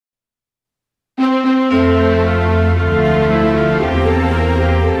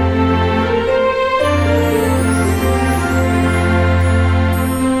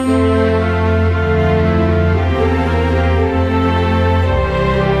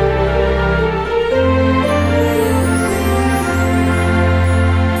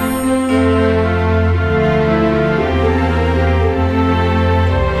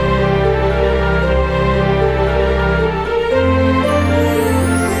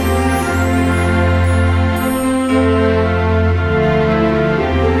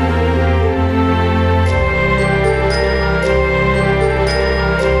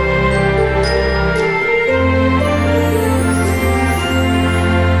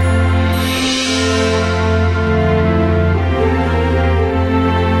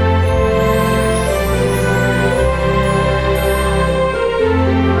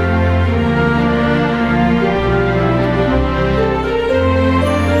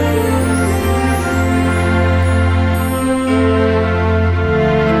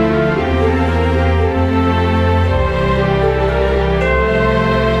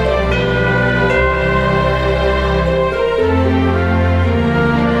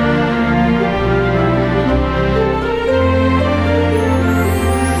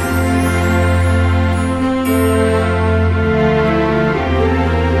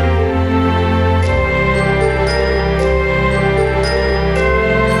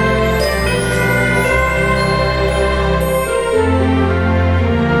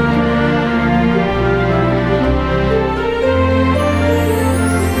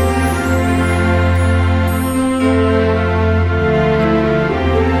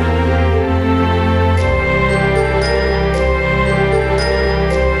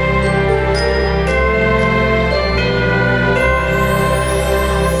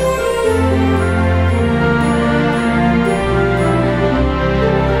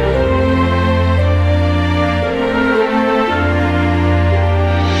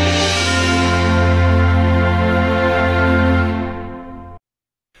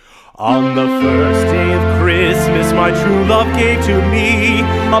gave to me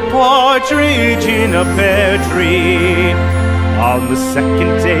a partridge in a pear tree. On the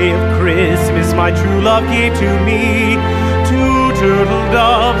second day of Christmas, my true love gave to me 2 turtle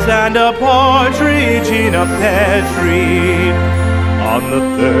doves and a partridge in a pear tree. On the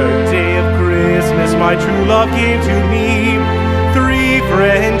third day of Christmas, my true love gave to me 3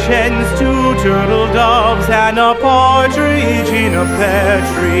 French hens, 2 turtle doves, and a partridge in a pear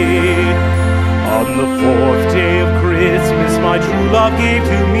tree. On the fourth day of Christmas, my true love gave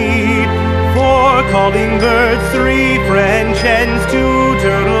to me 4 calling birds, 3 French hens, 2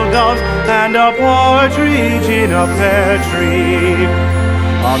 turtle doves, and a partridge in a pear tree.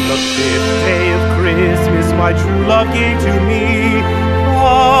 On the fifth day of Christmas, my true love gave to me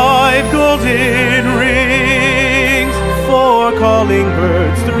 5 golden rings, 4 calling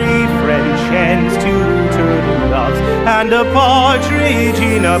birds, 3 French hens, 2 turtle doves, and a partridge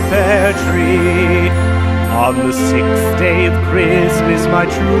in a pear tree. On the sixth day of Christmas, my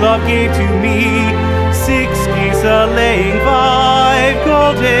true love gave to me 6 geese a-laying, 5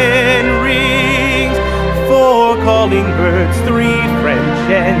 golden rings, 4 calling birds, 3 French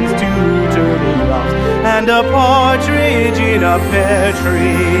hens, 2 turtle doves, and a partridge in a pear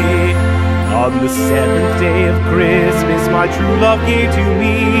tree. On the seventh day of Christmas, my true love gave to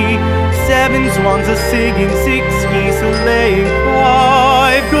me 7 swans a-singing, 6 geese a-laying,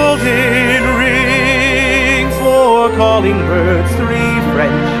 5 golden rings, 4 calling birds, 3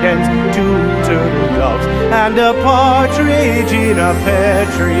 French hens, 2 turtle doves, and a partridge in a pear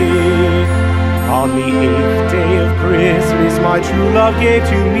tree. On the 8th day of Christmas, my true love gave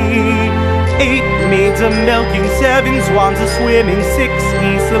to me 8 maids a-milking, 7 swans a-swimming, 6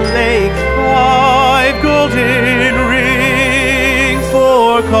 geese a-laying, 5 golden rings,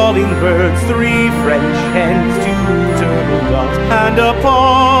 4 calling birds, 3 French hens, 2 turtle doves, and a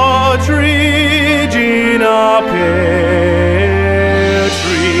partridge in a pear